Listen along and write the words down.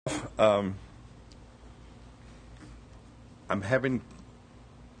Um, I'm having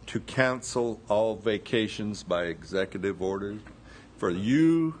to cancel all vacations by executive order. For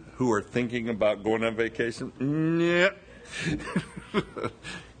you who are thinking about going on vacation, yeah.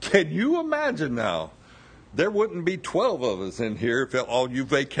 Can you imagine now? There wouldn't be 12 of us in here if all you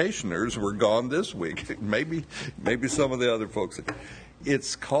vacationers were gone this week. Maybe some of the other folks.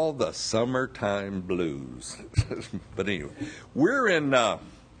 It's called the summertime blues. But anyway, we're in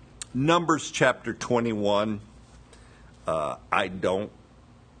Numbers chapter 21. I don't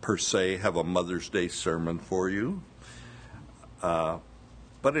per se have a Mother's Day sermon for you.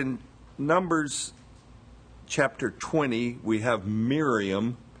 But in Numbers chapter 20, we have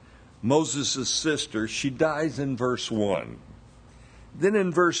Miriam, Moses' sister. She dies in verse 1. Then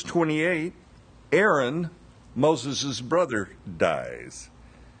in verse 28, Aaron, Moses' brother, dies.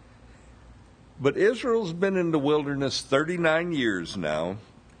 But Israel's been in the wilderness 39 years now,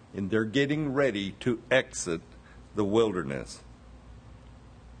 and they're getting ready to exit the wilderness.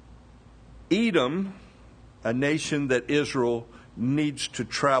 Edom, a nation that Israel needs to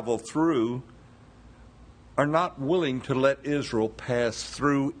travel through, are not willing to let Israel pass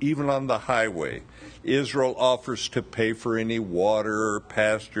through even on the highway. Israel offers to pay for any water or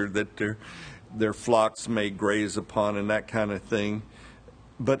pasture that their flocks may graze upon and that kind of thing.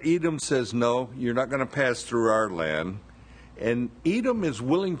 But Edom says, no, you're not going to pass through our land. And Edom is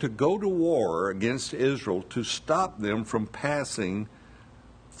willing to go to war against Israel to stop them from passing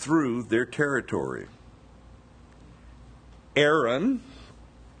through their territory. Aaron,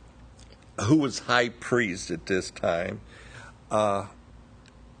 who was high priest at this time,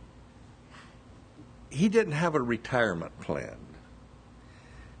 he didn't have a retirement plan.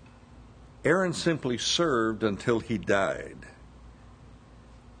 Aaron simply served until he died.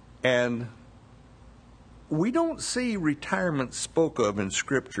 And we don't see retirement spoke of in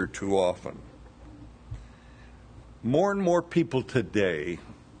Scripture too often. More and more people today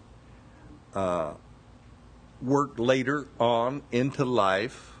work later on into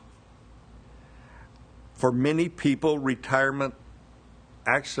life. For many people, retirement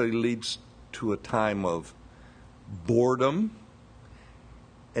actually leads to a time of boredom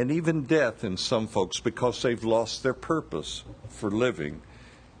and even death in some folks because they've lost their purpose for living.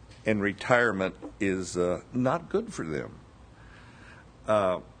 And retirement is not good for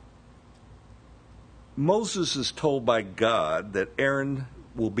them. Moses is told by God that Aaron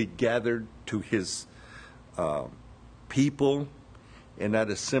will be gathered to his people, and that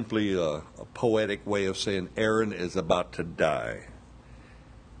is simply a poetic way of saying Aaron is about to die.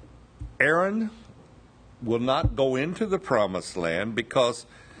 Aaron will not go into the promised land because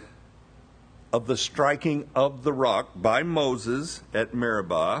of the striking of the rock by Moses at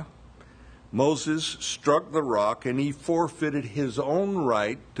Meribah. Moses struck the rock and he forfeited his own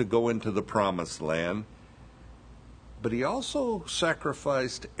right to go into the promised land. But he also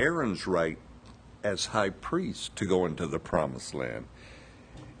sacrificed Aaron's right as high priest to go into the promised land.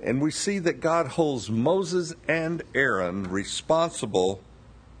 And we see that God holds Moses and Aaron responsible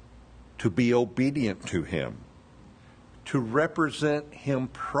to be obedient to him, to represent him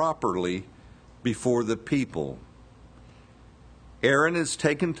properly before the people. Aaron is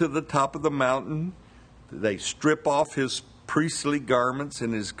taken to the top of the mountain. They strip off his priestly garments,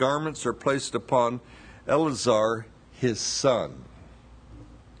 and his garments are placed upon Eleazar, his son.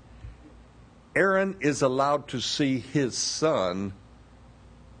 Aaron is allowed to see his son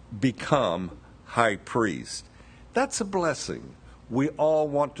become high priest. That's a blessing. We all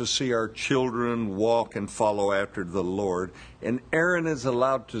want to see our children walk and follow after the Lord, and Aaron is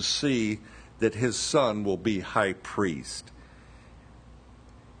allowed to see that his son will be high priest.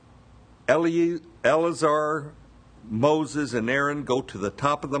 Eleazar, Moses, and Aaron go to the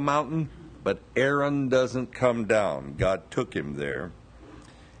top of the mountain, but Aaron doesn't come down. God took him there.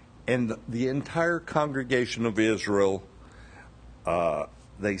 And the entire congregation of Israel,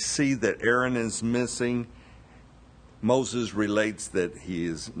 they see that Aaron is missing. Moses relates that he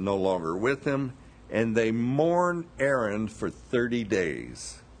is no longer with them, and they mourn Aaron for 30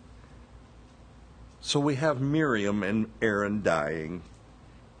 days. So we have Miriam and Aaron dying,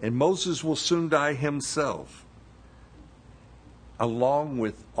 and Moses will soon die himself, along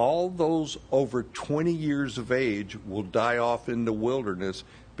with all those over 20 years of age will die off in the wilderness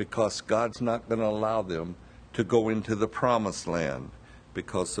because God's not going to allow them to go into the promised land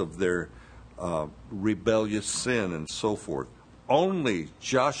because of their rebellious sin and so forth. Only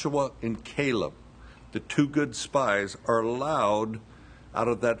Joshua and Caleb, the two good spies, are allowed out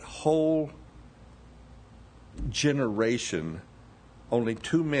of that whole generation. Only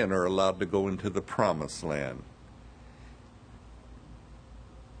 2 men are allowed to go into the promised land.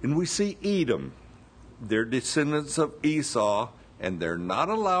 And we see Edom. They're descendants of Esau, and they're not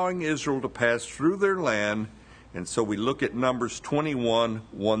allowing Israel to pass through their land. And so we look at Numbers 21,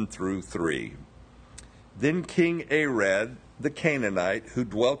 1 through 3. Then King Arad, the Canaanite, who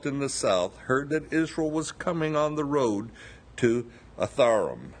dwelt in the south, heard that Israel was coming on the road to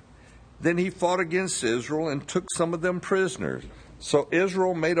Atharim. Then he fought against Israel and took some of them prisoners. So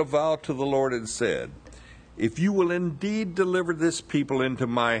Israel made a vow to the Lord and said, "If you will indeed deliver this people into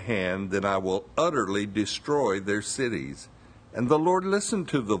my hand, then I will utterly destroy their cities." And the Lord listened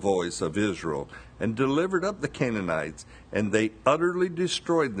to the voice of Israel and delivered up the Canaanites, and they utterly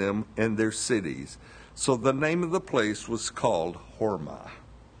destroyed them and their cities. So the name of the place was called Hormah.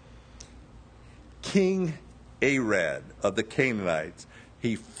 King Arad of the Canaanites,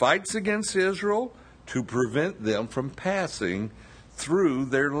 he fights against Israel to prevent them from passing through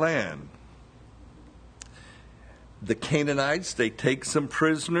their land. The Canaanites, they take some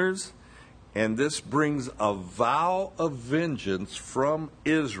prisoners, and this brings a vow of vengeance from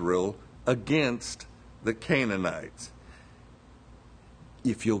Israel against the Canaanites.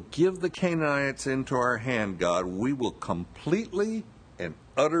 If you'll give the Canaanites into our hand, God, we will completely and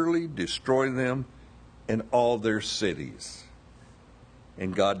utterly destroy them and all their cities.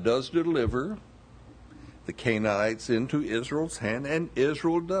 And God does deliver the Canaanites into Israel's hand, and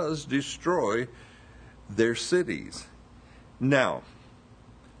Israel does destroy their cities. Now,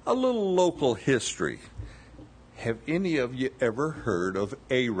 a little local history. Have any of you ever heard of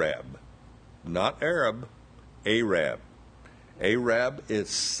Arab? Not Arab, Arab. Arab is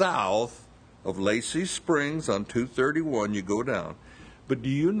south of Lacey Springs on 231. You go down. But do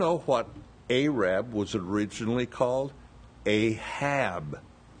you know what Arab was originally called? Ahab.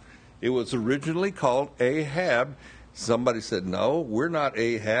 It was originally called Ahab. Somebody said, "No, we're not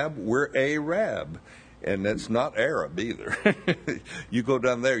Ahab, we're Arab." And that's not Arab either. You go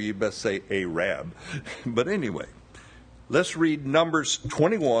down there, you best say Arab. But anyway, let's read Numbers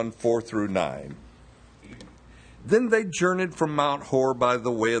 21, 4 through 9. Then they journeyed from Mount Hor by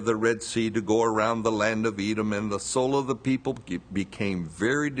the way of the Red Sea to go around the land of Edom, and the soul of the people became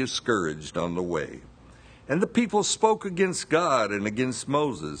very discouraged on the way. And the people spoke against God and against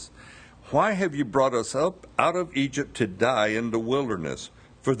Moses. "Why have you brought us up out of Egypt to die in the wilderness?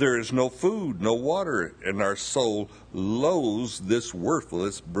 For there is no food, no water, and our soul loathes this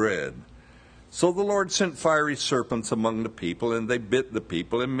worthless bread." So the Lord sent fiery serpents among the people, and they bit the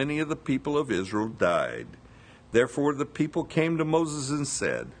people, and many of the people of Israel died. Therefore the people came to Moses and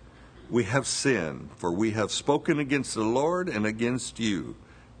said, "We have sinned, for we have spoken against the Lord and against you.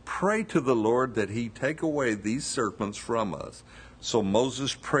 Pray to the Lord that he take away these serpents from us." So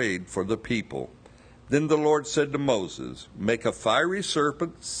Moses prayed for the people. Then the Lord said to Moses, "Make a fiery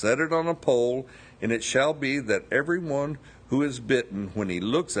serpent, set it on a pole, and it shall be that everyone who is bitten, when he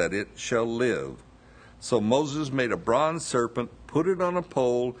looks at it, shall live." So Moses made a bronze serpent, put it on a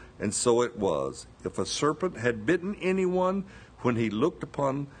pole, and so it was. If a serpent had bitten anyone, when he looked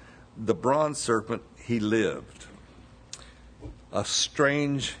upon the bronze serpent, he lived. A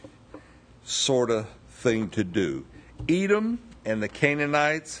strange sort of thing to do. Edom and the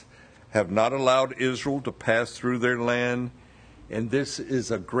Canaanites have not allowed Israel to pass through their land, and this is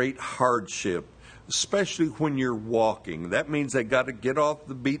a great hardship, especially when you're walking. That means they got to get off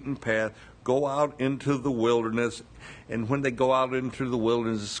the beaten path, go out into the wilderness, and when they go out into the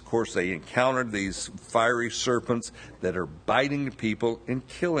wilderness, of course, they encounter these fiery serpents that are biting the people and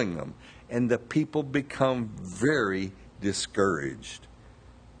killing them, and the people become very discouraged.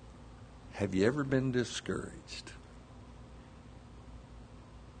 Have you ever been discouraged?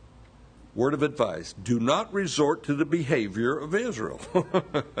 Word of advice: do not resort to the behavior of Israel.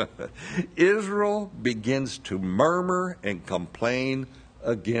 Israel begins to murmur and complain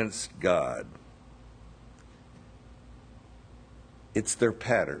against God. It's their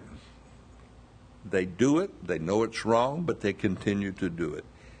pattern. They do it, they know it's wrong, but they continue to do it.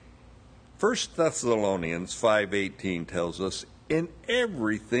 1 Thessalonians 5:18 tells us, "In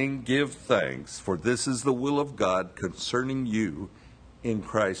everything give thanks, for this is the will of God concerning you in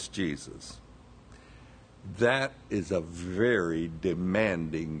Christ Jesus." That is a very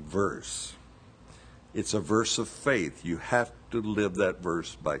demanding verse. It's a verse of faith. You have to live that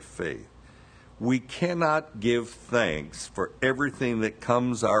verse by faith. We cannot give thanks for everything that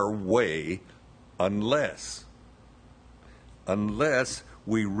comes our way unless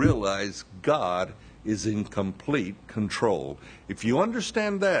we realize God is in complete control. If you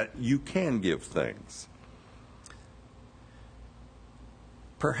understand that, you can give thanks.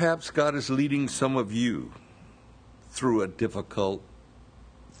 Perhaps God is leading some of you through a difficult,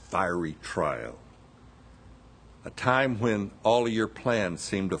 fiery trial. A time when all of your plans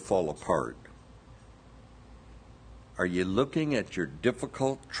seem to fall apart. Are you looking at your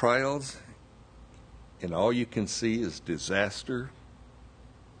difficult trials and all you can see is disaster?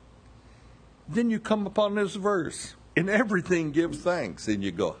 Then you come upon this verse, in everything give thanks. And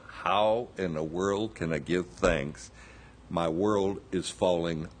you go, how in the world can I give thanks? My world is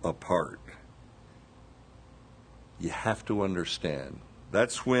falling apart. You have to understand.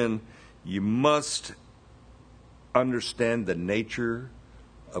 That's when you must understand the nature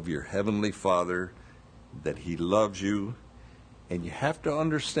of your Heavenly Father, that He loves you. And you have to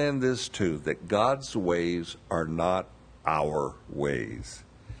understand this too, that God's ways are not our ways.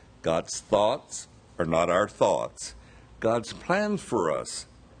 God's thoughts are not our thoughts. God's plans for us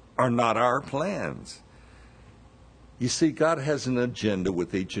are not our plans. You see, God has an agenda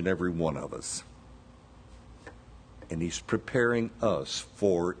with each and every one of us. And He's preparing us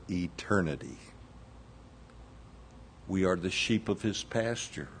for eternity. We are the sheep of His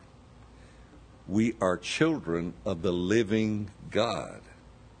pasture. We are children of the living God.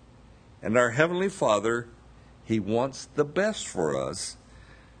 And our Heavenly Father, He wants the best for us.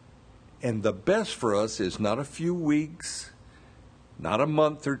 And the best for us is not a few weeks, not a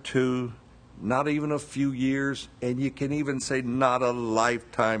month or two, not even a few years, and you can even say not a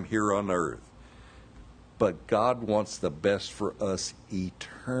lifetime here on earth. But God wants the best for us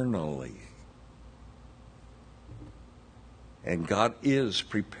eternally. And God is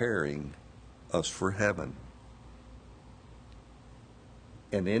preparing us for heaven.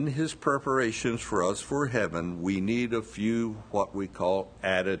 And in His preparations for us for heaven, we need a few what we call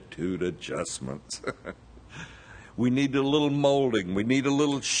attitude adjustments. We need a little molding. We need a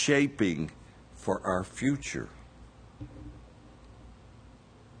little shaping for our future.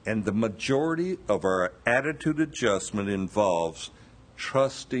 And the majority of our attitude adjustment involves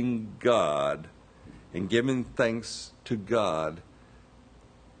trusting God and giving thanks to God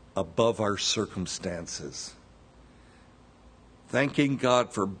above our circumstances. Thanking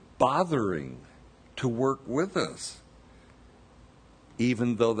God for bothering to work with us,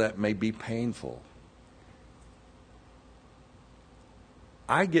 even though that may be painful.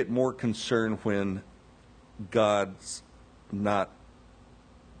 I get more concerned when God's not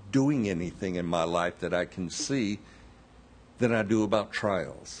doing anything in my life that I can see than I do about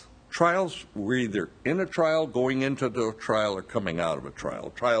trials. Trials, we're either in a trial, going into the trial, or coming out of a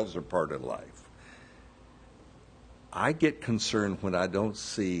trial. Trials are part of life. I get concerned when I don't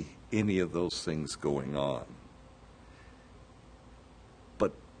see any of those things going on.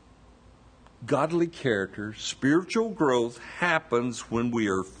 But godly character, spiritual growth happens when we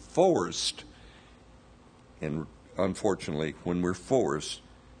are forced, and unfortunately, when we're forced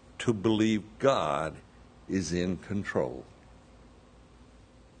to believe God is in control.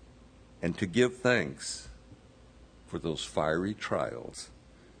 And to give thanks for those fiery trials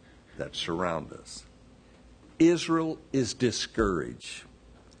that surround us. Israel is discouraged,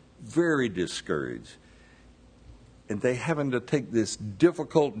 very discouraged. And they having to take this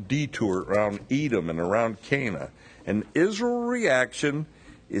difficult detour around Edom and around Canaan. And Israel's reaction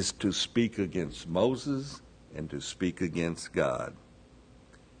is to speak against Moses and to speak against God.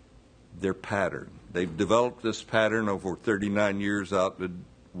 Their pattern. They've developed this pattern over 39 years out in the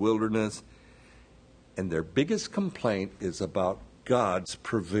wilderness. And their biggest complaint is about God's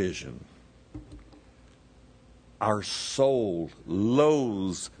provision. Our soul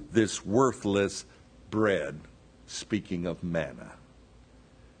loathes this worthless bread, speaking of manna.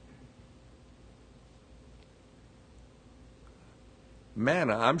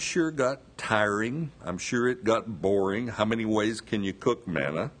 Manna, I'm sure, got tiring. I'm sure it got boring. How many ways can you cook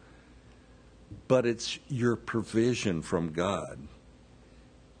manna? But it's your provision from God.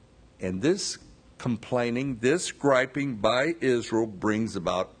 And this complaining, this griping by Israel brings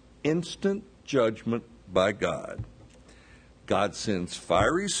about instant judgment by God. God sends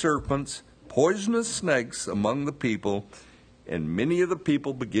fiery serpents, poisonous snakes among the people, and many of the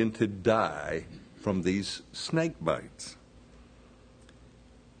people begin to die from these snake bites.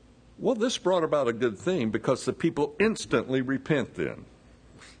 Well, this brought about a good thing because the people instantly repent then.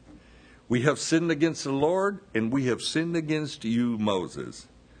 We have sinned against the Lord, and we have sinned against you, Moses.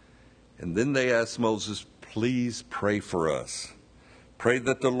 And then they asked Moses, please pray for us. Pray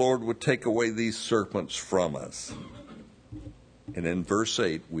that the Lord would take away these serpents from us. And in verse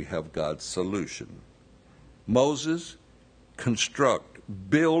 8, we have God's solution. Moses,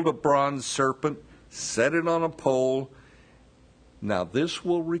 build a bronze serpent, set it on a pole. Now, this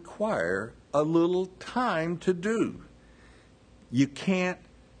will require a little time to do. You can't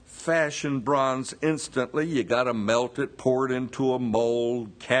fashion bronze instantly. You got to melt it, pour it into a mold,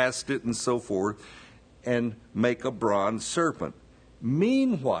 cast it, and so forth. and make a bronze serpent.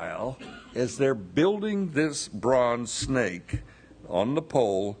 Meanwhile, as they're building this bronze snake on the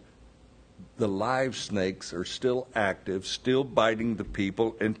pole, the live snakes are still active, still biting the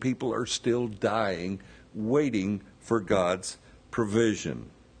people, and people are still dying, waiting for God's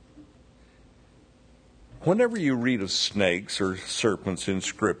provision. Whenever you read of snakes or serpents in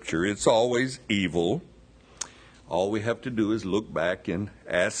Scripture, it's always evil. All we have to do is look back and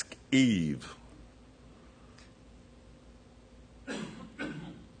ask Eve.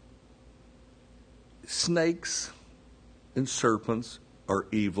 Snakes and serpents are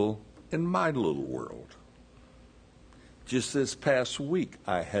evil in my little world. Just this past week,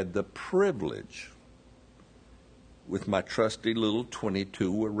 I had the privilege, with my trusty little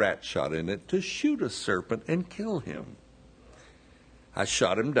 .22 with rat shot in it, to shoot a serpent and kill him. I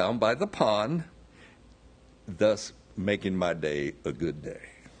shot him down by the pond, thus making my day a good day.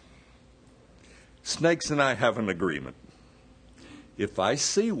 Snakes and I have an agreement. If I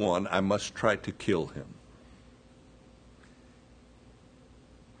see one, I must try to kill him.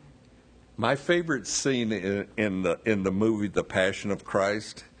 My favorite scene in the movie The Passion of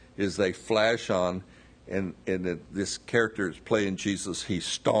Christ is they flash on, and this character is playing Jesus. He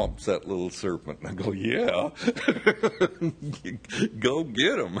stomps that little serpent. And I go, yeah, go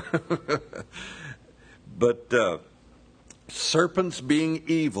get him. But serpents being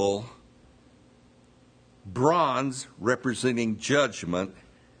evil, bronze representing judgment,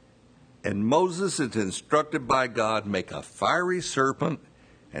 and Moses is instructed by God, make a fiery serpent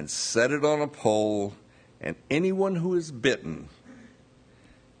and set it on a pole, and anyone who is bitten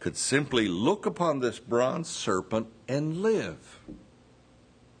could simply look upon this bronze serpent and live.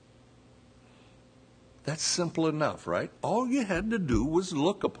 That's simple enough, right? All you had to do was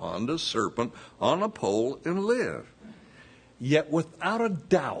look upon the serpent on a pole and live. Yet without a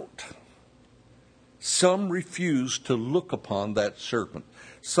doubt, some refused to look upon that serpent.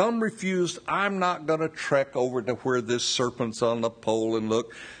 Some refused, I'm not going to trek over to where this serpent's on the pole and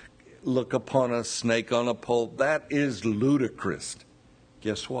look upon a snake on a pole. That is ludicrous.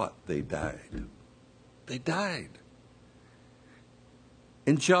 Guess what? They died. They died.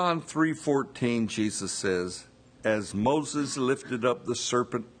 In John 3:14, Jesus says, as Moses lifted up the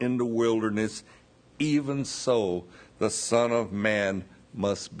serpent in the wilderness, even so the Son of Man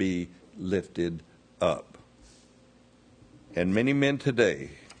must be lifted up. And many men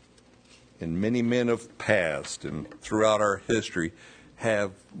today, and many men of past and throughout our history,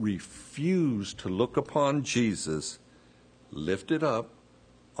 have refused to look upon Jesus lifted up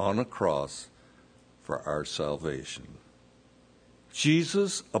on a cross for our salvation.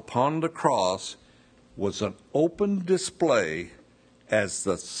 Jesus upon the cross was an open display as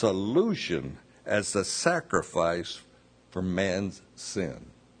the solution, as the sacrifice for man's sin.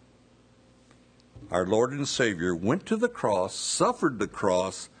 Our Lord and Savior went to the cross, suffered the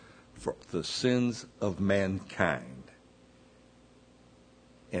cross for the sins of mankind.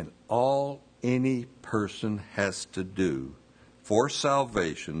 And all any person has to do for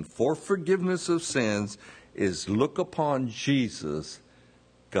salvation, for forgiveness of sins, is look upon Jesus,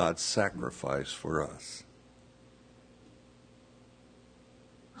 God's sacrifice for us.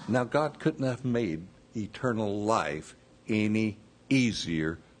 Now, God couldn't have made eternal life any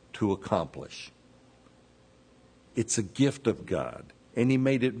easier to accomplish. It's a gift of God, and He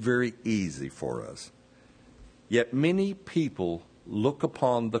made it very easy for us. Yet many people look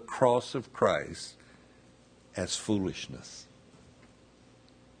upon the cross of Christ as foolishness.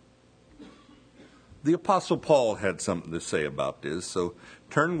 The Apostle Paul had something to say about this, so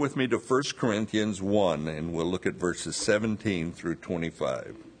turn with me to 1 Corinthians 1, and we'll look at verses 17 through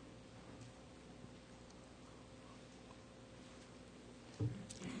 25.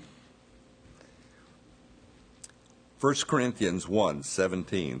 First Corinthians 1,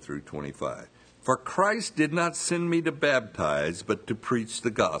 17 through 25. For Christ did not send me to baptize, but to preach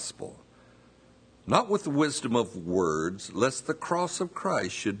the gospel, not with the wisdom of words, lest the cross of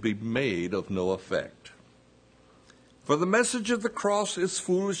Christ should be made of no effect. For the message of the cross is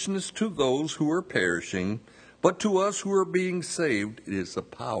foolishness to those who are perishing, but to us who are being saved it is the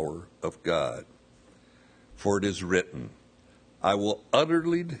power of God. For it is written, I will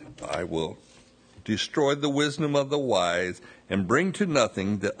destroy the wisdom of the wise and bring to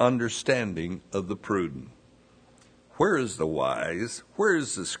nothing the understanding of the prudent. Where is the wise? Where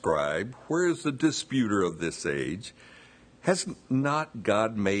is the scribe? Where is the disputer of this age? Has not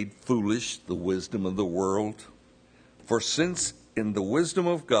God made foolish the wisdom of the world? For since in the wisdom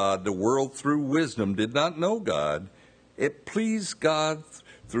of God the world through wisdom did not know God, it pleased God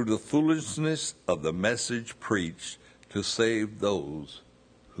through the foolishness of the message preached to save those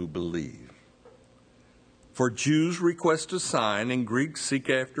who believe. For Jews request a sign and Greeks seek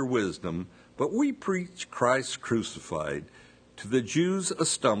after wisdom, but we preach Christ crucified, to the Jews a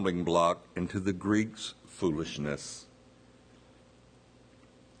stumbling block and to the Greeks foolishness.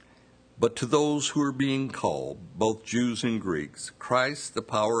 But to those who are being called, both Jews and Greeks, Christ the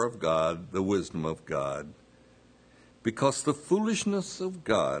power of God, the wisdom of God. Because the foolishness of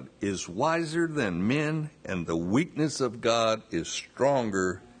God is wiser than men, and the weakness of God is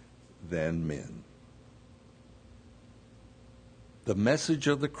stronger than men. The message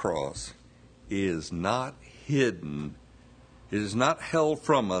of the cross is not hidden. It is not held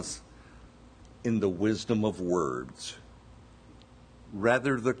from us in the wisdom of words.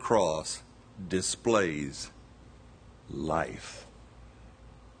 Rather, the cross displays life.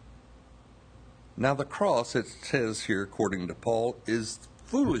 Now, the cross, it says here, according to Paul, is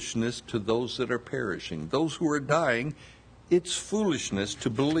foolishness to those that are perishing. Those who are dying, it's foolishness to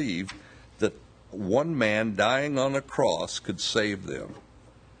believe that one man dying on a cross could save them.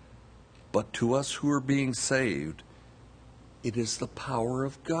 But to us who are being saved, it is the power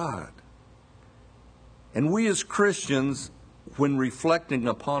of God. And we as Christians, when reflecting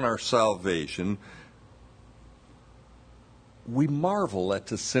upon our salvation, we marvel at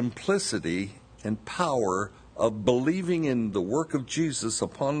the simplicity and power of believing in the work of Jesus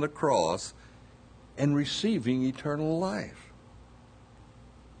upon the cross and receiving eternal life.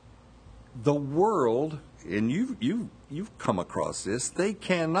 The world, and you've come across this, they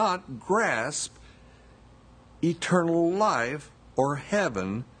cannot grasp eternal life or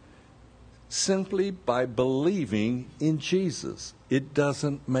heaven simply by believing in Jesus. It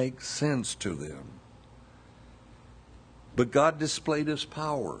doesn't make sense to them. But God displayed his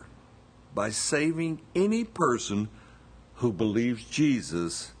power by saving any person who believes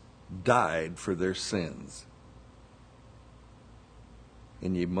Jesus died for their sins.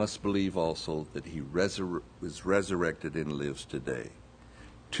 And you must believe also that he was resurrected and lives today.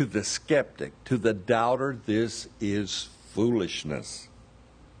 To the skeptic, to the doubter, this is foolishness.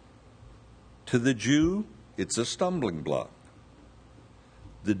 To the Jew, it's a stumbling block.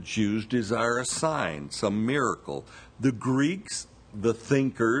 The Jews desire a sign, some miracle. The Greeks, the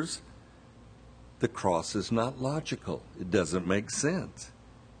thinkers, the cross is not logical. It doesn't make sense.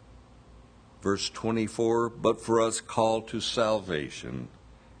 Verse 24, but for us called to salvation,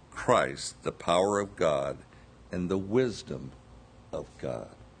 Christ, the power of God, and the wisdom of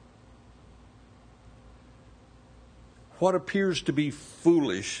God. What appears to be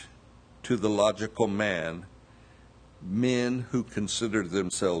foolish to the logical man, men who consider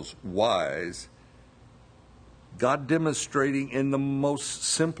themselves wise, God demonstrating in the most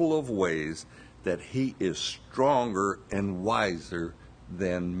simple of ways that he is stronger and wiser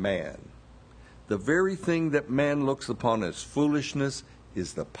than man. The very thing that man looks upon as foolishness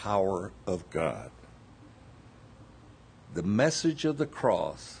is the power of God. The message of the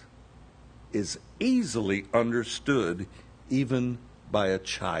cross is easily understood even by a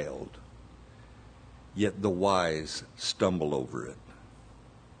child, yet the wise stumble over it.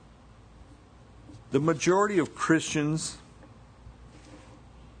 The majority of Christians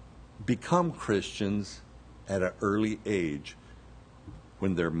become Christians at an early age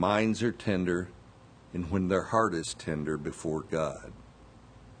when their minds are tender and when their heart is tender before God.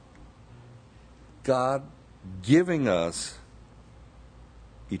 God giving us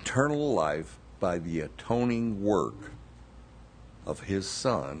eternal life by the atoning work of his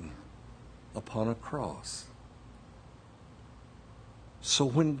Son upon a cross. So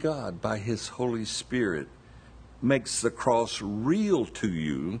when God, by his Holy Spirit, makes the cross real to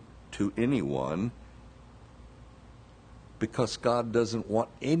you, to anyone, because God doesn't want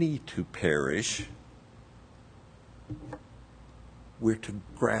any to perish, we're to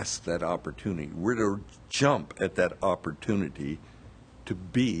grasp that opportunity. We're to jump at that opportunity to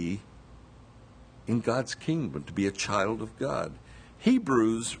be in God's kingdom, to be a child of God.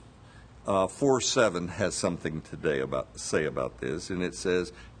 Hebrews 4:7 has something today say about this, and it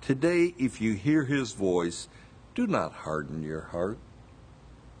says, today if you hear his voice, do not harden your heart.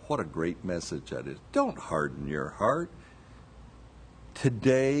 What a great message that is. Don't harden your heart.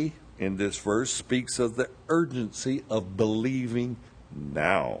 Today, in this verse, speaks of the urgency of believing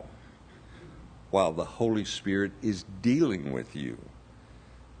now, while the Holy Spirit is dealing with you.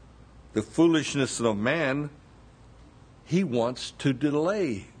 The foolishness of man, he wants to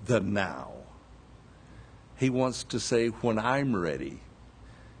delay the now. He wants to say, when I'm ready,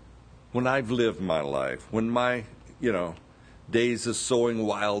 when I've lived my life, when my, days of sowing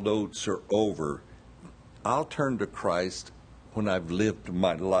wild oats are over, I'll turn to Christ when I've lived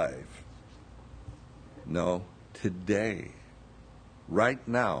my life. No, today, right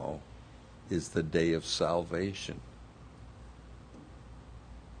now, is the day of salvation.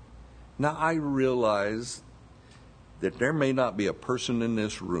 Now, I realize that there may not be a person in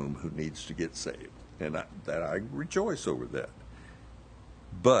this room who needs to get saved, and I rejoice over that.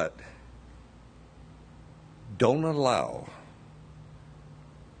 But don't allow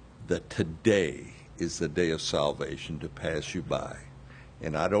that today is the day of salvation to pass you by.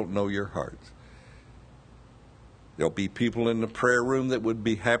 And I don't know your hearts. There'll be people in the prayer room that would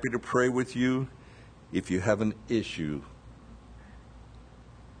be happy to pray with you if you have an issue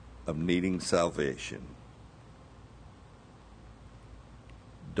of needing salvation.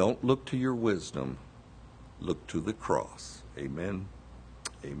 Don't look to your wisdom. Look to the cross. Amen.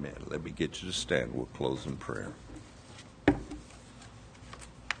 Amen. Let me get you to stand. We'll close in prayer.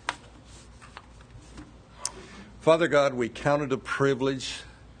 Father God, we count it a privilege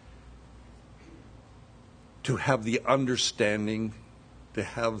to have the understanding, to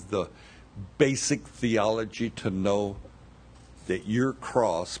have the basic theology to know that your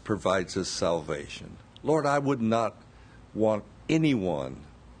cross provides us salvation. Lord, I would not want anyone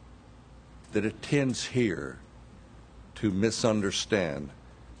that attends here to misunderstand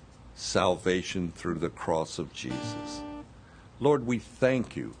salvation through the cross of Jesus. Lord, we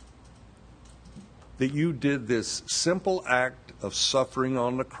thank you that you did this simple act of suffering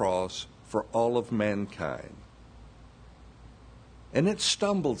on the cross for all of mankind. And it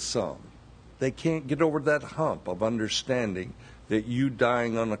stumbled some. They can't get over that hump of understanding that you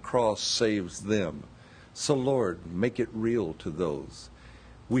dying on the cross saves them. So, Lord, make it real to those.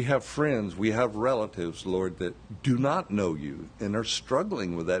 We have friends, we have relatives, Lord, that do not know you and are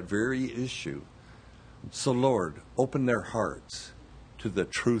struggling with that very issue. So, Lord, open their hearts to the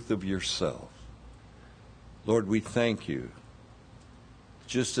truth of yourself. Lord, we thank you.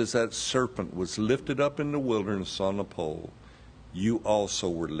 Just as that serpent was lifted up in the wilderness on a pole, you also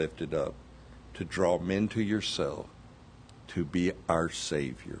were lifted up to draw men to yourself, to be our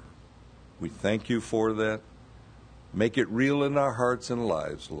Savior. We thank you for that. Make it real in our hearts and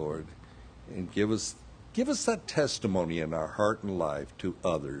lives, Lord, and give us that testimony in our heart and life to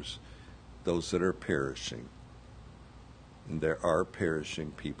others, those that are perishing. And there are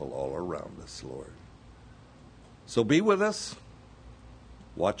perishing people all around us, Lord. So be with us,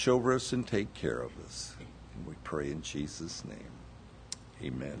 watch over us, and take care of us. And we pray in Jesus' name.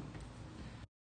 Amen.